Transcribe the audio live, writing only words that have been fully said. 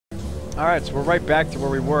Alright, so we're right back to where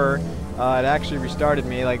we were. It actually restarted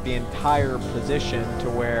me, like, the entire position to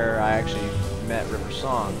where I actually met River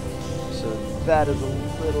Song. So that is a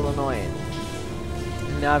little annoying.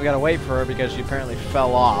 Now I've got to wait for her because she apparently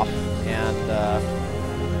fell off. And,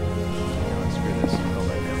 let's screw this. Go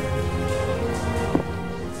back down.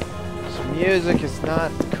 This music is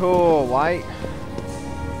not cool. Why?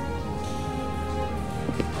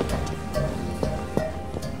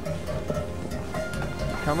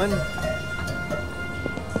 Coming?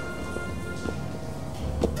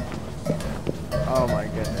 Oh my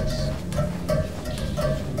goodness.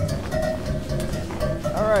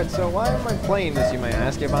 Alright, so why am I playing this, you may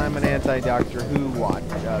ask, if I'm an anti-Doctor Who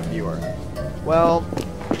viewer? Well,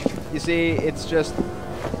 you see, it's just...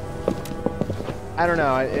 I don't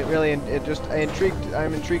know,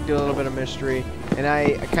 I'm intrigued a little bit of mystery, and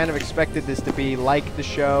I kind of expected this to be like the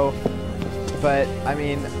show, but, I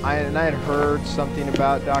mean, I had heard something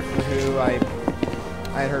about Doctor Who, I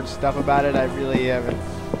had heard stuff about it, I really haven't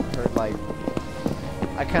heard, like...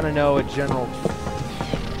 I kind of know a general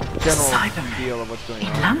feel of what's going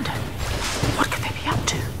on. In London? What could they be up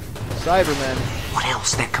to? CYBERMEN. What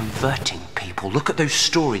else? They're converting people. Look at those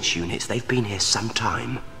storage units. They've been here some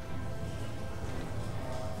time.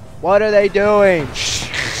 What are they doing?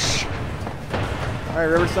 Alright,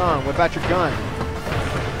 River Song, whip out your gun.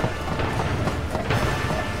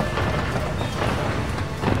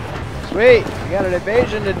 Sweet! We got an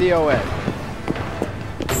invasion to deal with.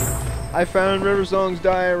 I found River Song's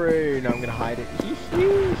diary. Now I'm gonna hide it.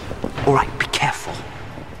 Alright, be careful.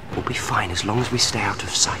 We'll be fine as long as we stay out of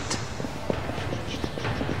sight.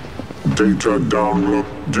 Data download.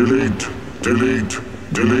 Delete. Delete.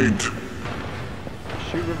 Delete.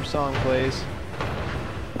 Shoot River Song, please.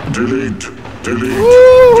 Delete. Delete.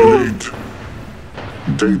 Woo! Delete.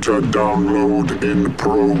 Data download in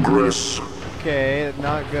progress. Okay,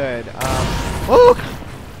 not good. Oh!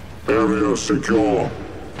 Area secure.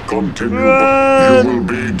 Continue, but you will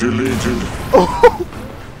be deleted.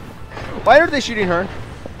 Why are they shooting her?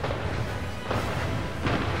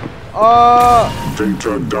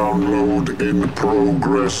 Data download in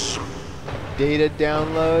progress. Data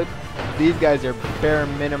download? These guys are bare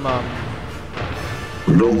minimum.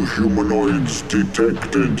 No humanoids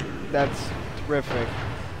detected. That's terrific.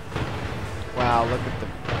 Wow, look at the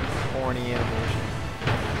horny animation.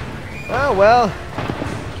 Oh, well.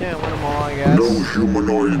 Can't win them all, I guess. No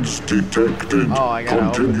humanoids detected. Oh, I gotta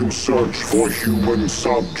Continue search for human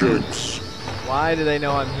subjects. Why do they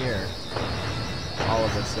know I'm here? All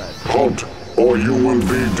of a sudden. Halt, or you will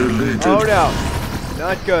be deleted. Oh no!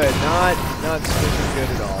 Not good. Not super good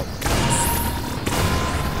at all.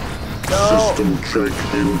 No! System check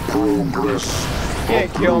in progress. You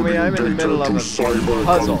can't kill me. I'm in the middle of a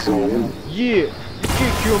puzzle. Control. Yeah! You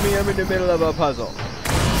can't kill me. I'm in the middle of a puzzle.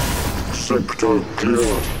 Sector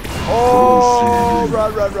clear. Oh!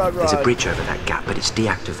 Run! There's a bridge over that gap, but it's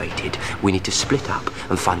deactivated. We need to split up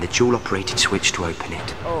and find the dual-operated switch to open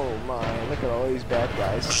it. Oh my, look at all these bad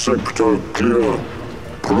guys. Sector clear.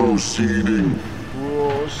 Proceeding.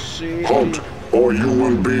 Proceed. Halt, or you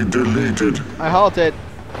will be deleted. I halted.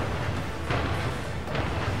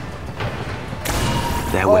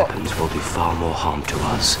 Their weapons will do far more harm to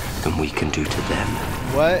us than we can do to them.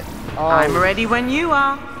 What? Oh. I'm ready when you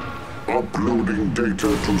are. Uploading data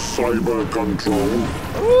to cyber control.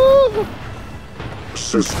 Ooh.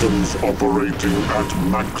 Systems operating at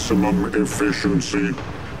maximum efficiency.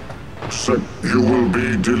 You will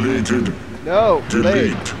be deleted. No.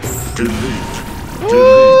 Delete. Delete.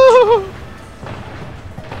 Delete.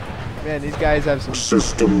 Man, these guys have some...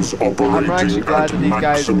 Systems operating I'm actually glad at that these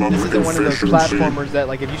guys... maximum This isn't one of those efficiency. platformers that,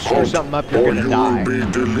 like, if you screw something up, you're gonna die. Or you will be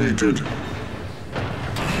deleted.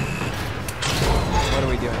 What are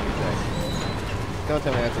we doing today? Don't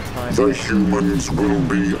tell me that's a time. The humans will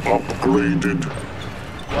be upgraded.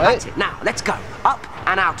 What? That's it. Now, let's go. Up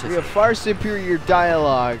and out of You here. have far superior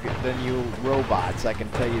dialogue than you robots, I can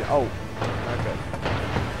tell you. Oh, not good.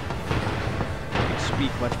 You can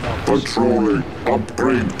speak much more. Patrolling.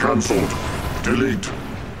 Upgrade cancelled. Delete.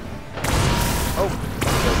 Oh.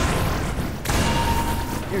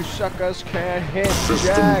 You suckers can't hit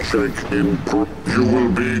System Jack. check in You will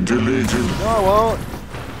be deleted. No, I won't.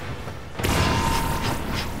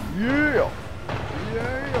 Yeah.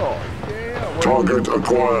 Target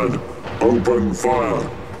acquired. Open fire.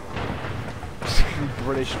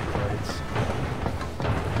 British droids.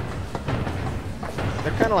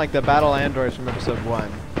 They're kind of like the battle androids from episode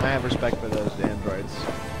 1. I have respect for those androids.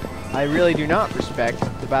 I really do not respect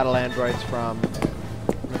the battle androids from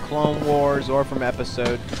the Clone Wars or from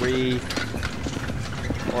episode 3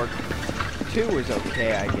 or 2 was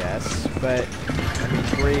okay, I guess, but I mean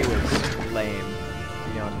 3 was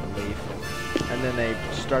And then they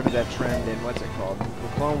started that trend in, what's it called? The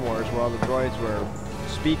Clone Wars, where all the droids were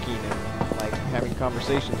speaking and, like, having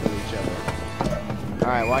conversations with each other.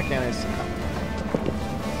 Alright, why can't I see?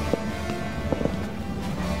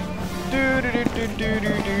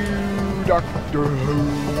 Do-do-do-do-do-do-do. Doctor Who.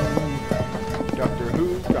 Doctor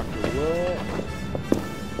Who, Doctor what?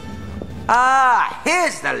 Ah,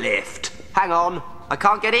 here's the lift. Hang on, I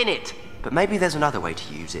can't get in it. But maybe there's another way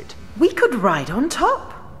to use it. We could ride on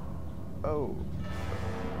top. Oh.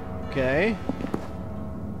 Okay.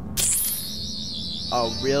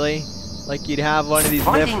 Oh, really? Like you'd have one of these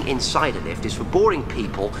Finding inside a lift is for boring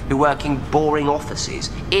people who work in boring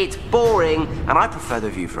offices. It's boring, and I prefer the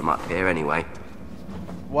view from up here anyway.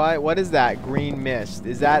 Why? What is that green mist?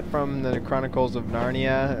 Is that from the Chronicles of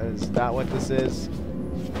Narnia? Is that what this is?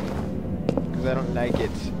 Because I don't like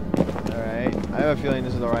it. Alright. I have a feeling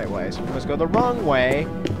this is the right way, so we must go the wrong way.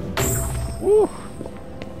 Woo!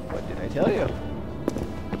 What did I tell you?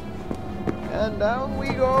 And down we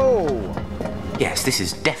go! Yes, this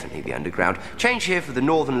is definitely the underground. Change here for the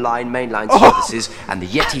Northern Line mainline services and the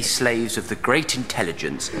Yeti slaves of the Great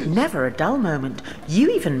Intelligence. Never a dull moment. You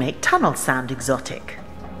even make tunnels sound exotic.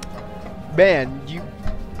 Man,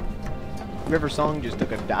 River Song just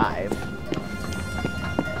took a dive.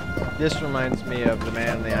 This reminds me of the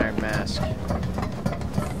Man in the Iron Mask.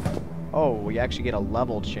 Oh, we actually get a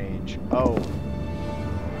level change. Oh.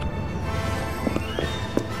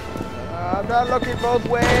 I'm not looking both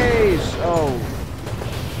ways! Oh.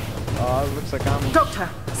 Oh, it looks like I'm... Doctor,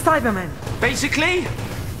 Cybermen. Basically,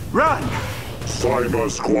 run! Cyber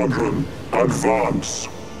Squadron, advance.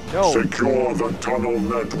 No. Secure the tunnel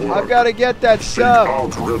network. I've got to get that Seek sub!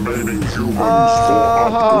 out remaining humans for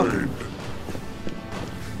upgrade.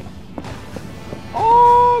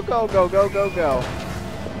 Oh, go, go, go, go, go.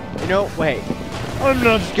 You know, wait. I'm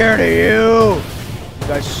not scared of you! You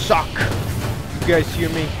guys suck. You guys hear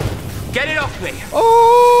me? Get it off me!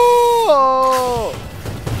 Oh!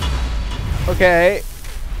 Okay.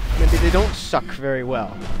 Maybe they don't suck very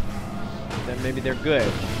well. Then maybe they're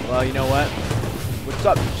good. Well, you know what? What's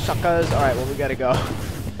up, suckers? Alright, well, we gotta go.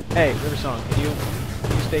 Hey, River Song, can you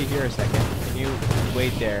stay here a second? Can you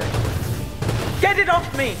wait there? Get it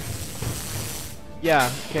off me! Yeah,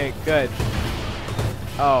 okay, good.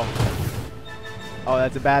 Oh. Oh,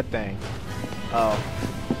 that's a bad thing. Oh.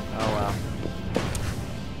 Oh, well.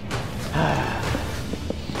 I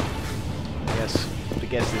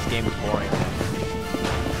guess this game is boring.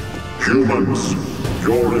 Humans,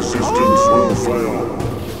 your resistance will fail.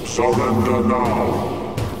 Surrender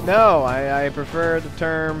now. No, I prefer the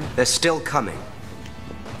term... They're still coming.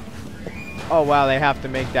 Oh, wow, they have to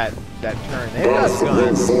make that turn. They've got Earth will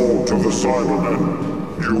guns. fall to the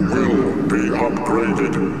Cybermen. You will be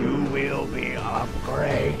upgraded. You will be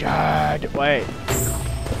upgraded. Wait.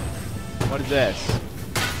 What is this?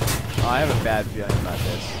 Oh, I have a bad feeling about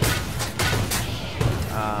this.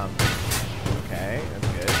 Okay, that's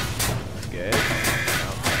good. That's good.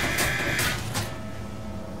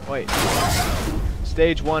 No. Wait.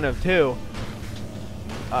 Stage 1 of 2.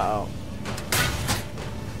 Uh-oh.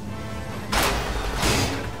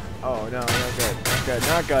 Oh, no, not good. Not good,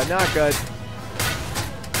 not good, not good.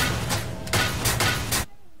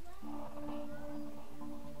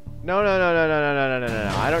 No, no, no, no, no, no, no, no, no,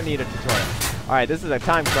 no. I don't need a tutorial. Alright, this is a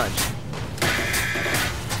time crunch.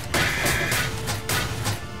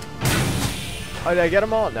 Oh, did I get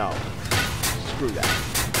them all? No. Screw that.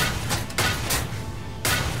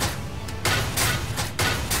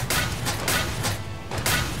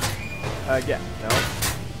 Again, no. I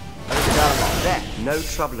think I got them all. There, no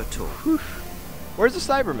trouble at all. Whew. Where's the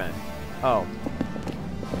Cybermen? Oh.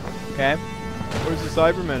 Okay. Where's the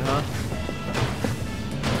Cybermen, huh?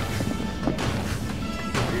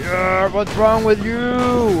 Yeah, what's wrong with you?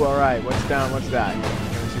 Alright, what's down? What's that?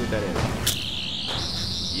 Let me see what that is.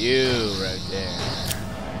 You right there.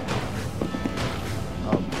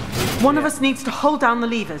 Oh. One of us needs to hold down the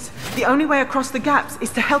levers. The only way across the gaps is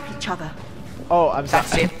to help each other. Oh, I'm sorry.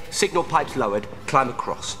 That's it. Signal pipes lowered. Climb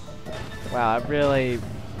across. Wow, I really...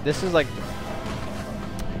 This is like...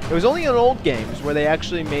 It was only in old games where they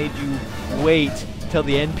actually made you wait till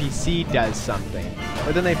the NPC does something.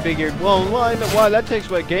 But then they figured, well, why that takes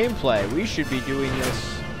away gameplay. We should be doing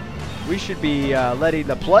this. We should be letting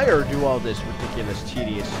the player do all this ridiculous,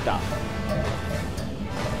 tedious stuff.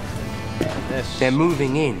 They're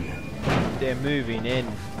moving in. They're moving in.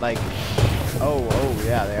 Like, oh,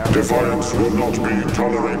 yeah, they are. Defiance will not be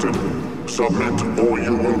tolerated. Submit or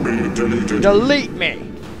you will be deleted. Delete me!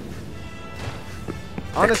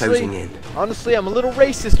 They're closing in. Honestly, I'm a little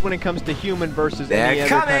racist when it comes to human versus any They're other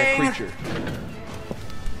kind of coming! creature.